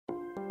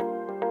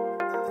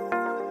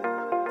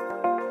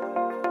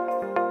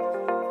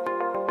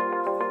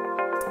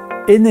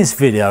In this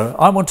video,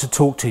 I want to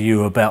talk to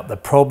you about the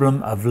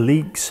problem of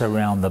leaks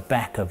around the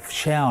back of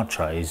shower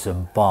trays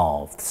and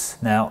baths.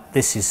 Now,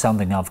 this is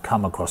something I've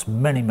come across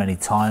many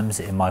times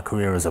in my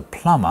career as a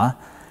plumber,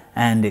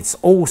 and it's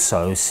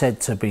also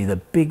said to be the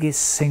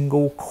biggest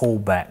single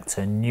callback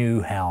to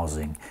new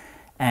housing.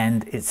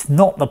 And it's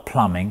not the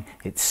plumbing,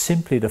 it's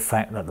simply the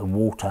fact that the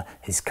water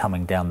is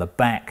coming down the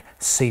back,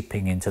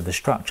 seeping into the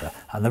structure.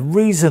 And the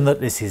reason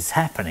that this is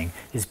happening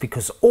is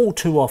because all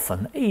too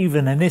often,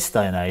 even in this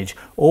day and age,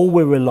 all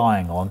we're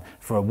relying on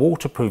for a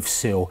waterproof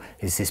seal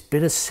is this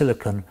bit of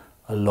silicone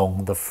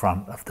along the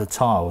front of the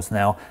tiles.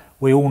 Now,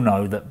 we all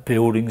know that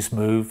buildings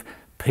move,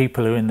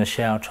 people are in the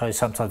shower tray,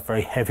 sometimes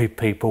very heavy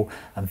people,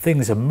 and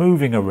things are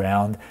moving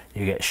around,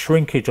 you get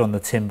shrinkage on the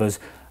timbers,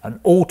 and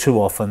all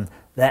too often,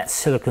 that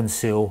silicone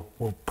seal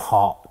will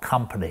part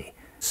company.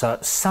 So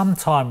at some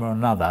time or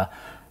another,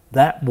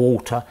 that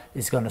water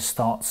is going to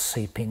start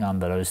seeping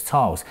under those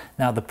tiles.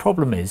 Now the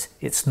problem is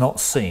it's not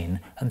seen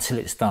until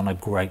it's done a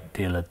great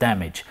deal of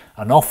damage.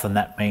 And often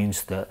that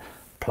means that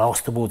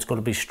plasterboard's got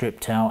to be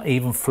stripped out,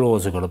 even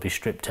floors have got to be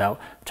stripped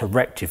out to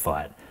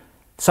rectify it.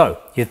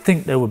 So you'd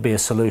think there would be a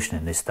solution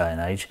in this day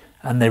and age,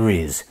 and there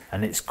is.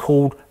 And it's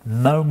called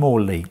No More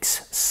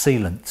Leaks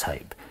sealant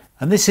tape.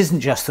 And this isn't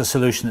just a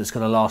solution that's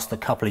going to last a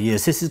couple of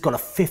years. This has got a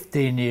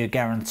 15-year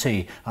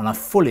guarantee, and I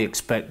fully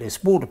expect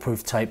this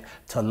waterproof tape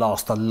to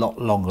last a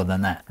lot longer than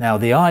that. Now,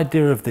 the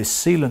idea of this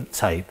sealant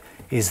tape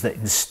is that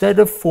instead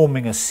of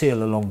forming a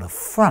seal along the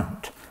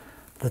front,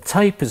 the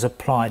tape is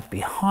applied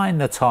behind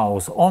the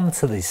tiles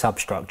onto the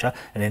substructure,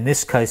 and in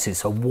this case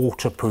it's a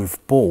waterproof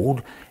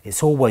board.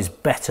 It's always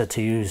better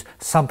to use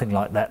something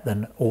like that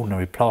than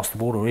ordinary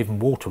plasterboard or even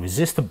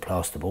water-resistant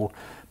plasterboard.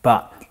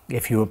 But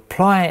if you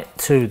apply it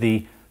to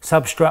the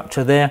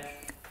substructure there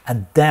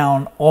and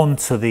down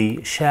onto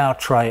the shower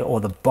tray or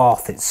the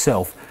bath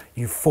itself,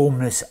 you form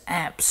this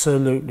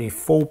absolutely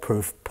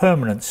foolproof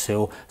permanent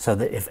seal so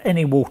that if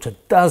any water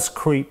does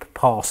creep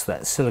past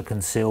that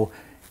silicone seal,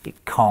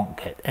 it can't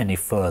get any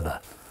further.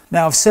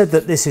 Now, I've said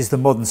that this is the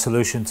modern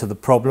solution to the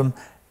problem.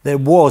 There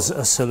was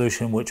a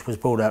solution which was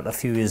brought out a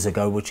few years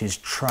ago, which is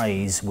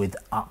trays with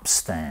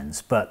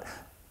upstands, but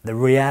the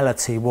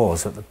reality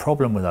was that the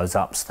problem with those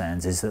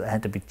upstands is that they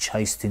had to be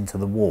chased into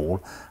the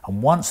wall,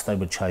 and once they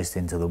were chased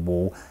into the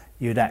wall,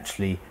 you'd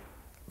actually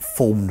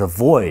formed a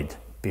void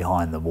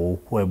behind the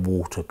wall where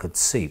water could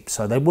seep.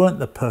 So they weren't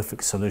the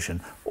perfect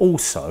solution.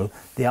 Also,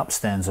 the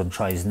upstands on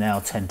trays now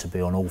tend to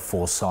be on all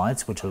four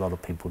sides, which a lot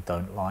of people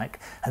don't like.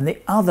 And the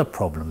other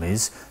problem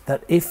is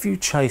that if you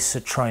chase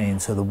a tray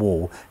into the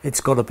wall, it's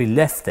got to be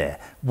left there.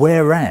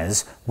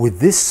 Whereas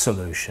with this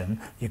solution,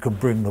 you can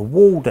bring the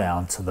wall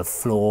down to the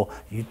floor.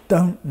 You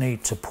don't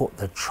need to put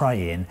the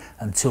tray in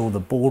until the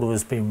boarder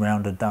has been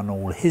round and done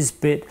all his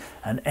bit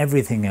and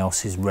everything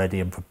else is ready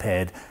and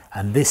prepared.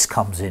 And this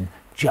comes in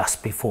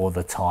just before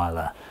the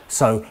tiler.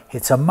 So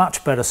it's a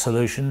much better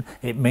solution.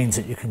 It means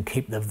that you can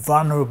keep the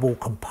vulnerable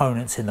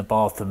components in the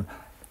bathroom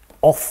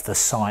off the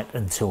site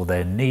until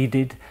they're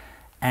needed,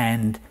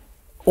 and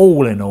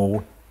all in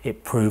all,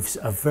 it proves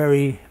a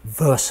very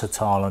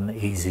versatile and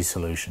easy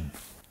solution.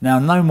 Now,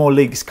 No More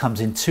Leaks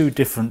comes in two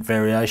different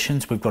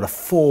variations. We've got a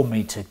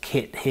 4-meter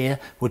kit here,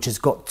 which has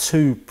got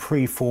two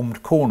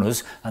preformed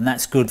corners, and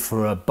that's good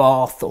for a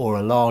bath or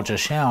a larger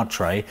shower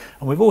tray.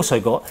 And we've also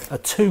got a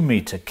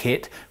 2-meter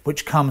kit,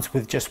 which comes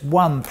with just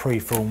one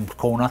preformed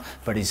corner,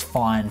 but is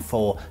fine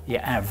for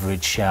your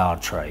average shower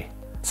tray.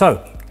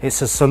 So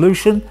it's a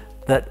solution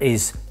that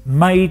is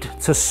made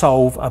to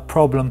solve a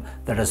problem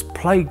that has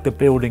plagued the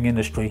building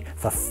industry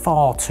for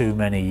far too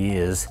many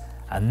years.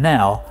 And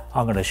now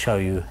I'm going to show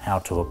you how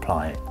to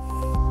apply it.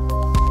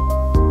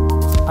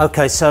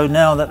 Okay, so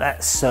now that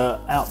that's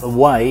out the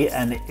way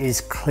and it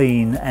is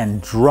clean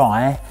and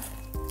dry,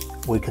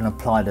 we can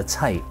apply the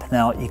tape.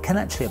 Now, you can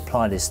actually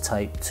apply this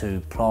tape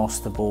to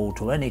plasterboard,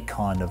 to any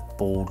kind of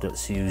board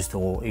that's used,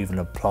 or even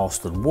a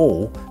plastered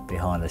wall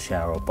behind a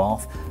shower or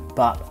bath,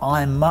 but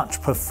I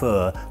much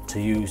prefer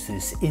to use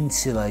this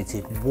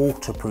insulated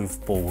waterproof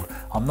board.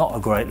 I'm not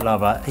a great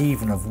lover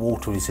even of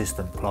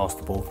water-resistant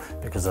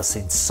plasterboard because I've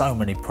seen so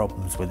many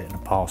problems with it in the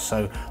past.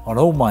 So on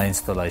all my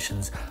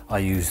installations, I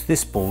use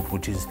this board,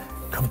 which is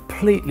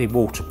completely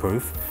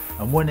waterproof,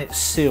 and when it's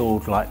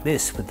sealed like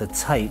this with the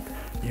tape,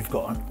 you've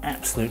got an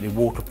absolutely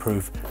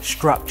waterproof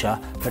structure.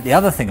 But the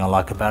other thing I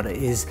like about it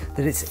is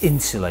that it's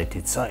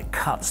insulated, so it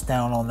cuts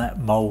down on that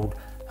mold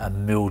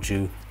and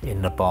mildew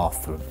in the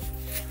bathroom.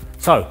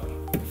 So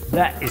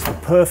that is the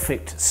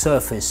perfect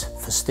surface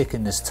for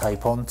sticking this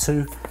tape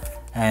onto,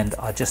 and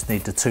I just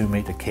need the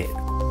 2-meter kit.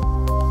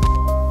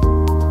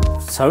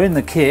 So in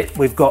the kit,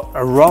 we've got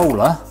a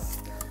roller,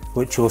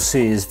 which you'll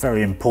see is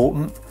very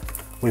important.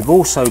 We've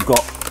also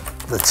got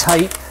the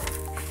tape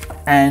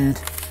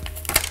and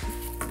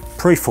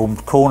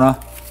preformed corner,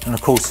 and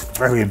of course,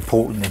 very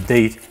important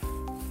indeed,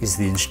 is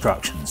the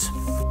instructions.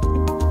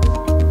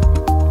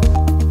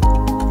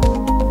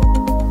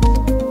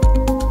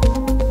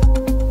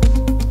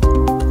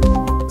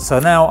 So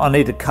now I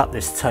need to cut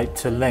this tape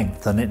to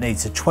length, and it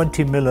needs a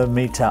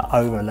 20mm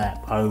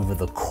overlap over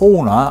the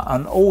corner,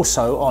 and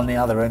also on the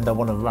other end I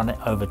want to run it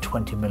over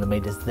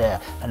 20mm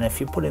there. And if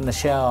you're putting the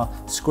shower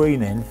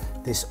screen in,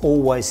 this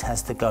always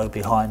has to go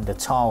behind, the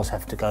tiles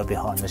have to go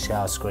behind the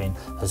shower screen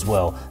as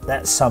well.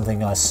 That's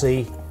something I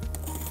see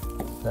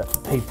that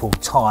people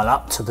tile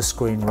up to the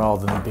screen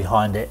rather than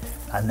behind it,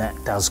 and that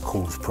does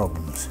cause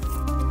problems.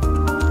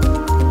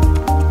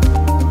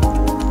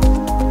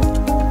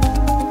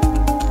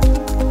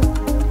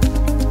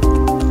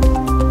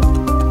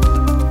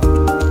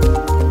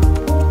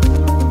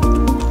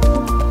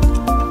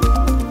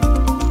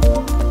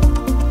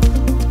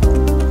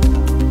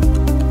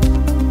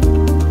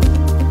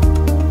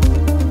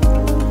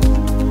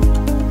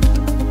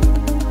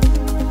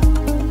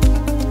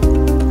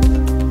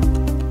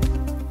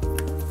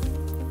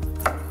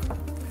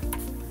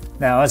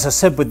 Now, as I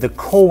said with the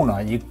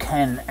corner, you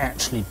can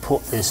actually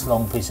put this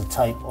long piece of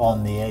tape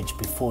on the edge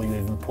before you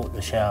even put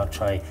the shower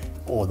tray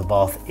or the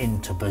bath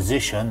into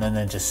position, and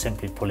then just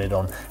simply pull it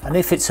on. And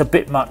if it's a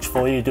bit much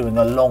for you, doing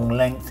a long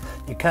length,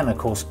 you can of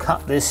course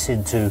cut this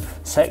into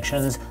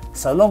sections,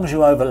 so long as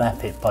you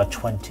overlap it by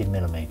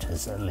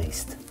 20mm at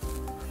least.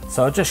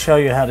 So I'll just show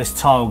you how this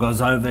tile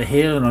goes over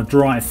here on a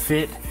dry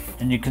fit,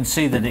 and you can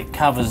see that it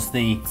covers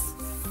the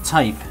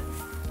tape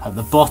at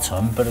the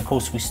bottom, but of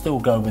course we still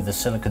go with the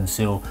silicone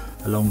seal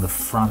along the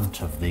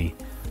front of the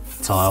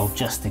tile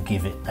just to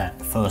give it that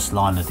first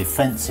line of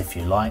defense, if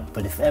you like.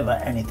 But if ever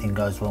anything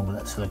goes wrong with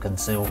that silicone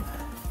seal,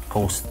 of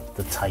course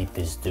the tape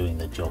is doing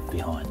the job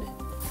behind it.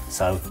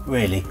 So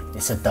really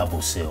it's a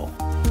double seal.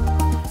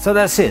 So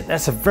that's it.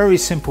 That's a very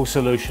simple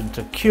solution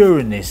to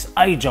curing this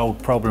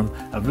age-old problem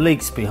of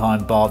leaks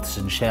behind baths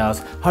and showers.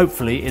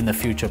 Hopefully in the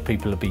future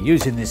people will be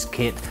using this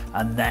kit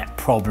and that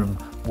problem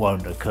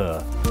won't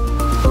occur.